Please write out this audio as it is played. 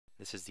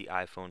This is the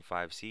iPhone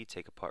 5C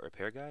Take Apart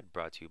Repair Guide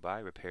brought to you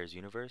by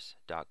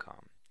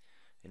RepairsUniverse.com.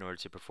 In order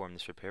to perform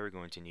this repair, we're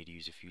going to need to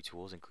use a few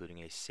tools, including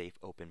a safe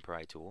open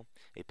pry tool,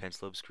 a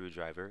pencil lobe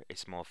screwdriver, a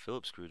small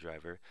Phillips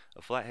screwdriver,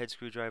 a flathead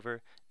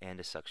screwdriver, and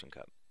a suction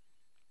cup.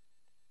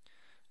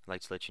 I'd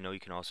like to let you know you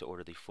can also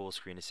order the full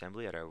screen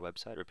assembly at our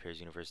website,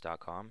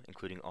 RepairsUniverse.com,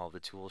 including all of the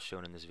tools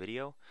shown in this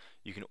video.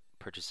 You can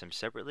purchase them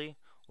separately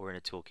or in a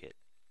toolkit.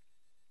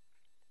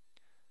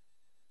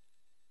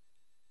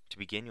 To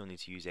begin, you'll need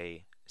to use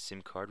a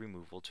SIM card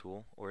removal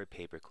tool or a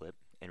paper clip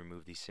and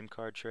remove the SIM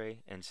card tray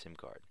and SIM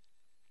card.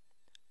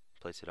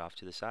 Place it off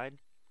to the side.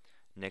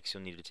 Next,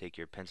 you'll need to take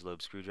your pencil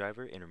lobe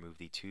screwdriver and remove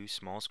the two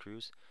small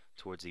screws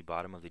towards the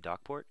bottom of the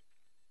dock port.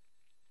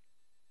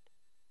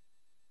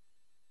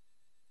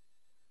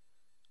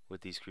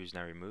 With these screws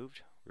now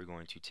removed, we're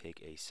going to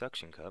take a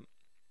suction cup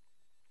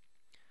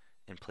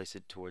and place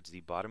it towards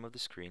the bottom of the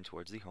screen,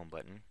 towards the home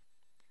button,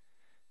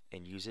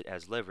 and use it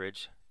as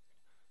leverage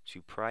to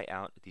pry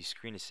out the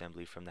screen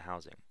assembly from the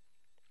housing.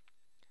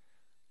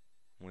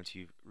 Once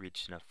you've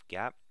reached enough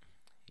gap,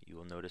 you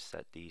will notice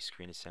that the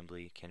screen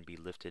assembly can be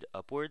lifted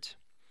upwards.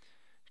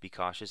 Be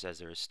cautious, as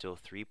there are still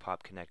 3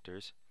 pop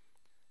connectors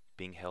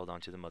being held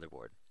onto the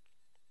motherboard.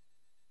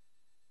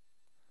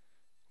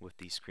 With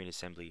the screen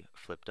assembly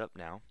flipped up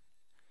now,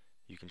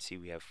 you can see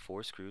we have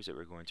 4 screws that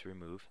we're going to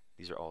remove.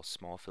 These are all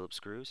small Phillips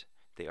screws.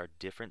 They are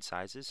different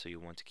sizes, so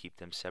you'll want to keep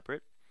them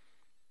separate.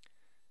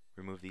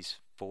 Remove these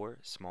 4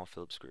 small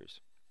Phillips screws.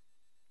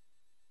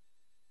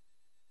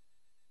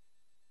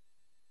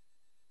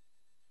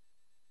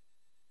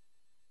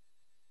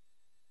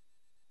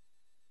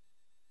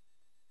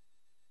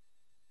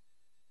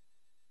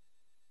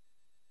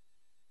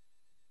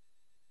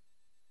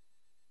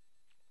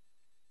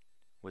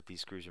 With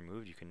these screws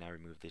removed, you can now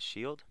remove this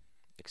shield,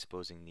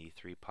 exposing the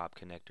 3 pop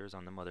connectors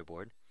on the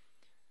motherboard.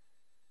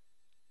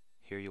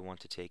 Here you'll want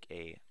to take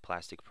a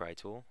plastic pry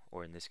tool,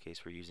 or in this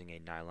case we're using a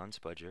nylon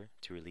spudger,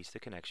 to release the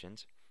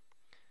connections.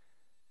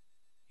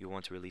 You'll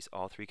want to release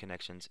all 3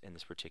 connections in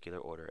this particular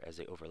order as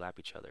they overlap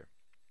each other.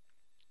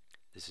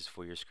 This is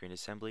for your screen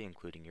assembly,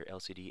 including your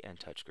LCD and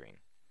touchscreen.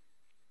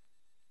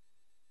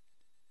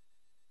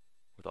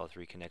 With all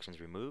 3 connections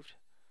removed,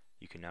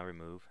 you can now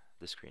remove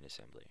the screen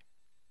assembly.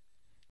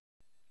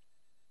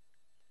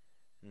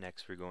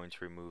 Next, we're going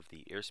to remove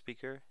the ear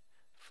speaker,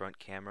 front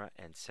camera,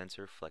 and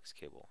sensor flex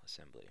cable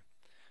assembly.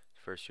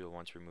 First, you'll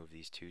want to remove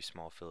these 2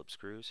 small Phillips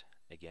screws.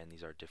 Again,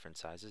 these are different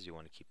sizes. You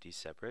want to keep these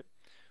separate.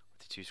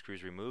 With the 2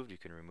 screws removed, you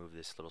can remove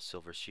this little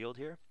silver shield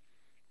here.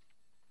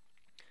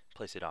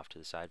 Place it off to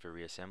the side for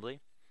reassembly.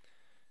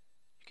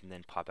 You can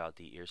then pop out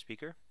the ear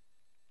speaker.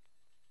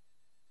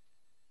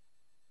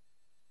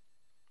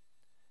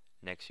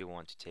 Next, you'll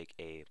want to take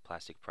a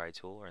plastic pry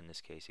tool, or in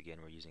this case, again,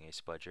 we're using a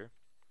spudger,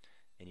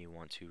 and you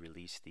want to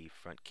release the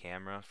front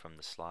camera from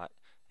the slot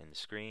in the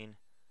screen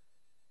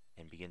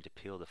and begin to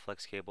peel the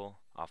flex cable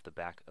off the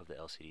back of the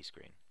LCD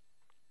screen.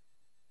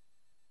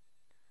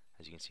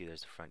 As you can see,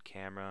 there's the front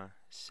camera,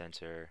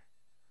 sensor.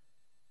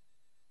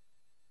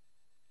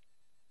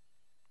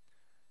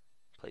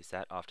 Place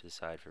that off to the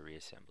side for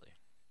reassembly.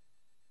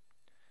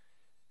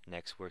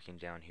 Next, working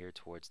down here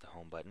towards the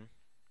home button,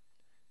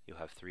 you'll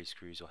have 3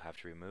 screws you'll have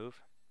to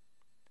remove.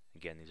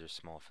 Again, these are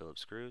small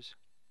Phillips screws.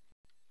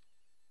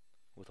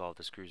 With all of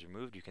the screws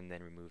removed, you can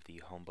then remove the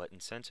home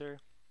button sensor.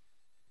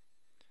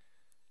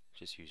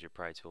 Just use your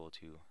pry tool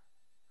to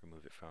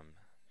remove it from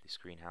the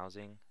screen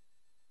housing.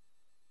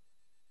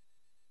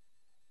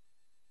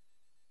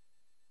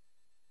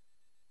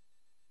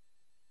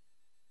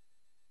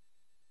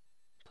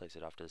 Place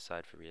it off to the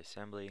side for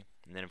reassembly,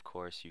 and then of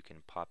course you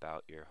can pop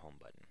out your home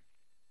button.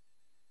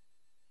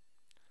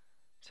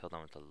 It's held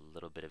on with a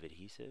little bit of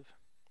adhesive.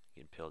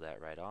 You can peel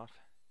that right off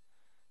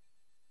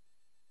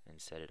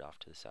and set it off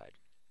to the side.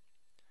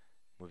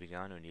 Moving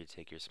on, you'll need to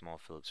take your small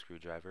Phillips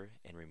screwdriver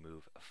and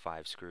remove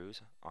 5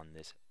 screws on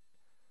this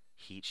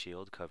heat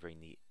shield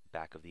covering the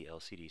back of the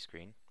LCD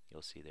screen.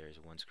 You'll see there's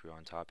 1 screw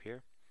on top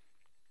here,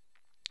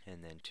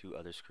 and then 2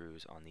 other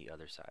screws on the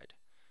other side.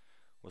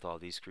 With all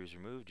these screws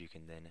removed, you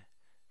can then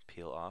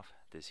peel off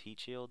this heat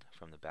shield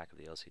from the back of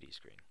the LCD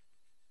screen.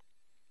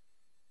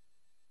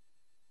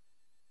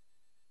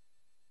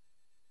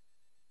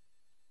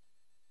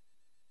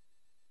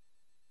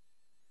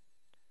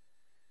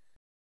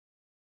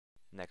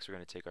 Next, we're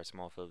going to take our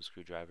small Phillips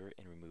screwdriver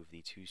and remove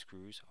the 2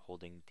 screws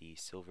holding the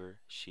silver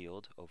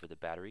shield over the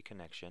battery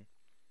connection.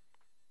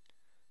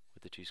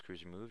 With the 2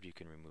 screws removed, you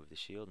can remove the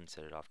shield and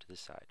set it off to the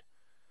side.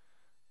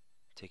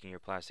 Taking your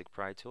plastic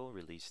pry tool,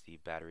 release the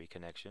battery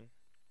connection.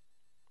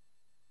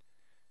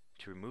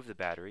 To remove the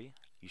battery,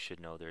 you should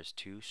know there's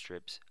 2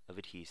 strips of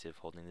adhesive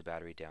holding the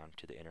battery down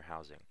to the inner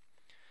housing.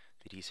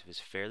 The adhesive is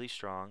fairly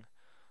strong,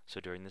 so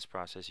during this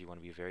process you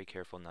want to be very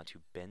careful not to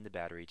bend the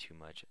battery too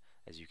much,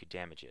 as you could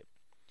damage it.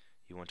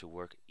 You want to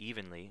work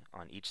evenly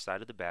on each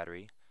side of the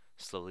battery,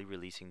 slowly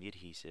releasing the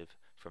adhesive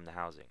from the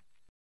housing.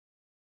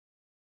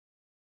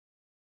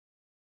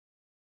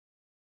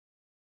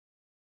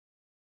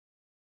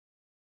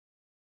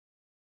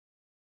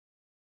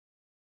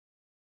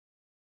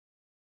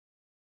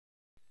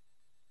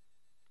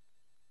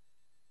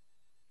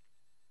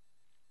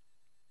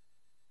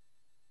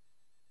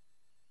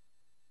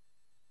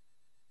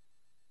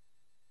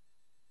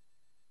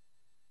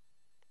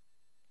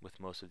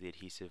 most of the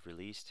adhesive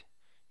released,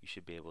 you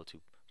should be able to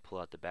pull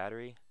out the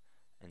battery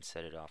and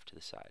set it off to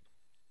the side.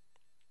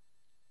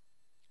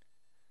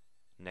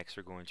 Next,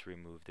 we're going to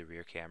remove the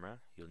rear camera.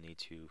 You'll need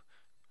to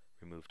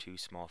remove 2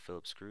 small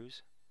Phillips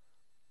screws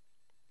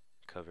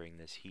covering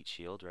this heat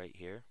shield right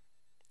here.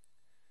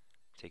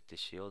 Take this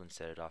shield and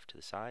set it off to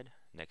the side.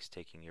 Next,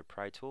 taking your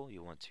pry tool,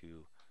 you'll want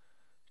to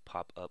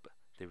pop up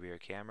the rear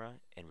camera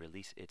and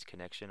release its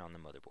connection on the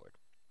motherboard.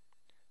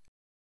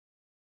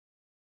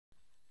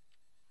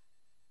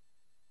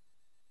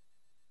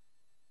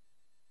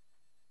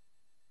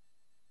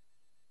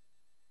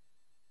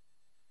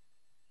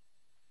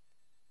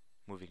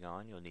 Moving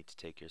on, you'll need to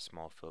take your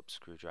small Phillips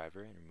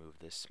screwdriver and remove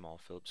this small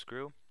Phillips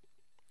screw.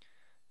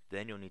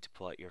 Then you'll need to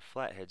pull out your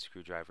flathead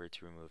screwdriver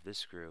to remove this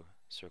screw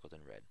circled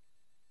in red.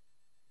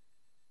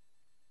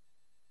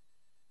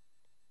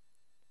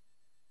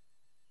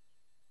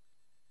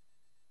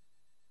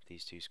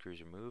 These 2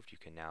 screws removed, you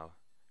can now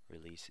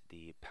release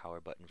the power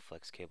button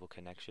flex cable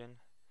connection.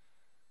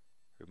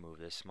 Remove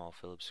this small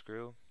Phillips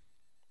screw.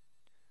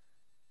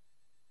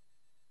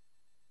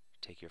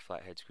 Take your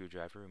flathead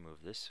screwdriver,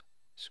 remove this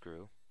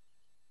screw,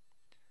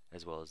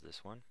 as well as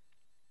this one.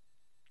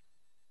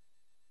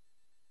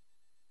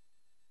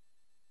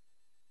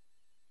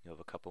 You'll have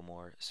a couple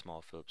more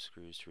small Phillips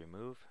screws to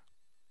remove.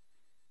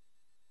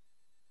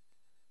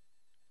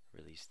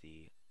 Release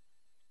the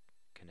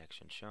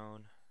connection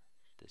shown,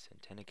 this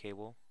antenna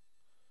cable.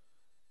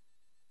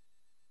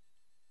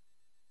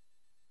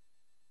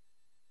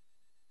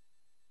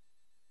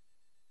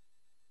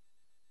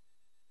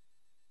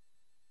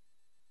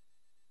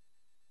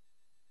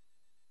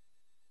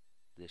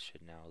 This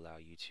should now allow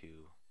you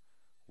to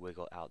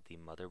wiggle out the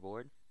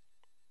motherboard.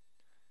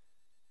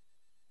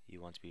 You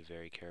want to be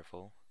very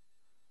careful,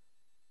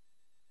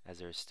 as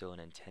there is still an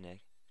antenna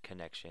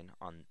connection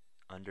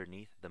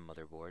underneath the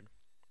motherboard.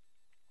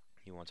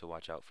 You want to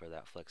watch out for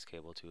that flex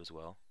cable too as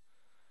well.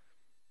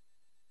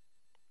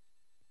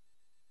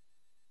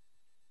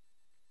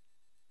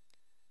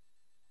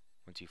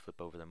 Once you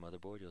flip over the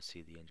motherboard, you'll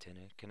see the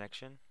antenna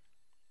connection.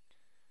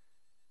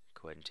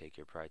 Go ahead and take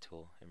your pry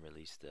tool and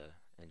release the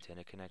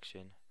antenna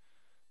connection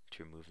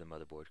to remove the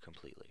motherboard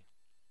completely.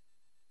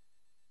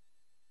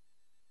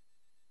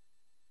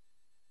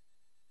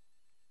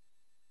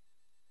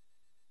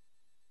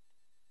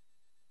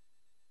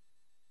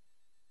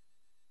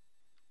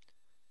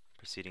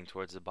 Proceeding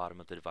towards the bottom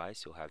of the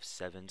device, you'll have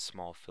 7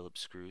 small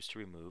Phillips screws to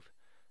remove.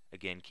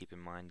 Again, keep in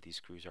mind these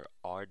screws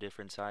are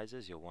different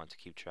sizes. You'll want to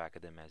keep track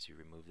of them as you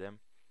remove them.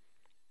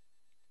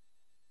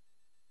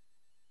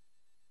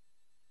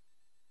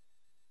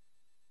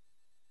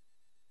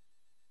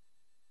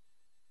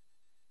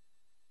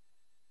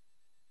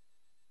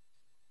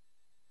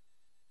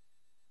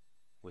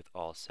 With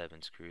all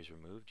 7 screws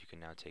removed, you can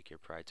now take your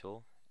pry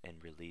tool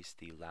and release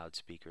the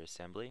loudspeaker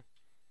assembly.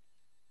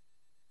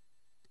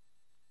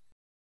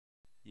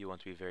 You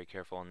want to be very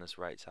careful on this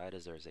right side,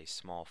 as there is a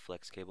small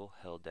flex cable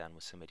held down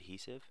with some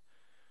adhesive.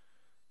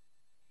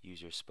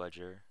 Use your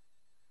spudger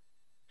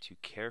to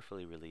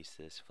carefully release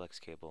this flex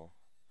cable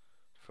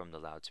from the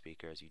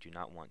loudspeaker, as you do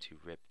not want to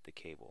rip the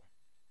cable.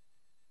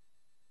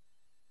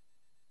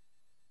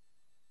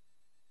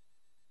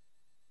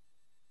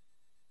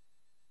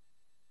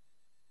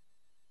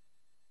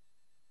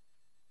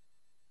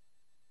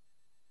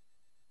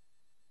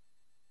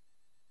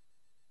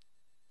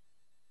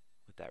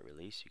 With that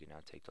release, you can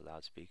now take the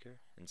loudspeaker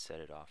and set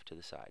it off to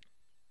the side.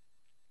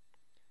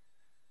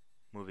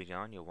 Moving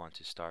on, you'll want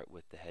to start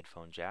with the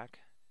headphone jack.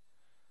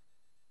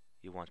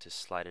 You want to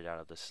slide it out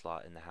of the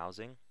slot in the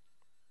housing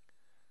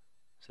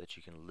so that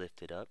you can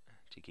lift it up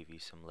to give you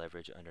some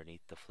leverage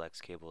underneath the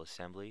flex cable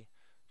assembly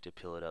to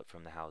peel it up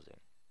from the housing.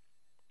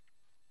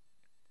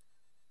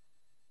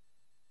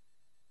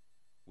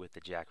 With the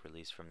jack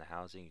released from the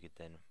housing, you could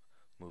then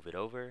move it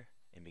over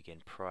and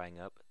begin prying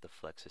up the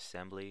flex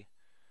assembly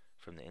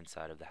from the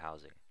inside of the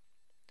housing.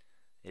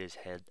 It is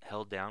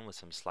held down with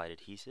some slide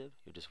adhesive.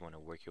 You'll just want to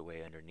work your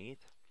way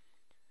underneath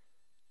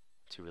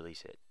to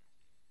release it.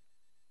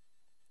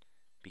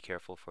 Be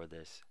careful for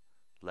this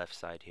left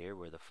side here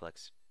where the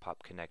flex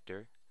pop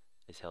connector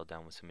is held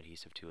down with some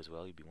adhesive too as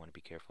well. You want to be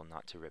careful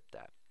not to rip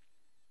that.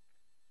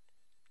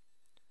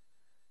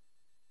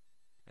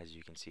 As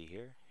you can see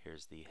here,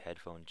 here's the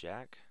headphone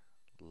jack,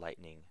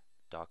 lightning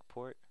dock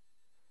port,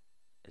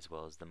 as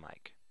well as the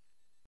mic.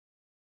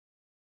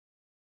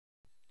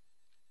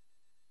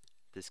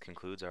 This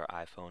concludes our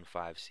iPhone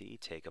 5C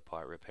Take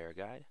Apart Repair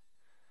Guide.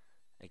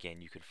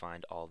 Again, you can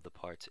find all of the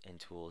parts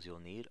and tools you'll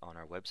need on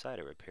our website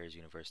at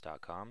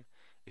repairsuniverse.com.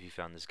 If you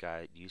found this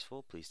guide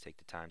useful, please take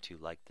the time to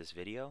like this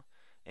video,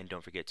 and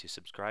don't forget to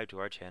subscribe to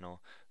our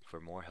channel for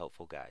more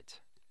helpful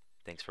guides.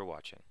 Thanks for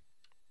watching.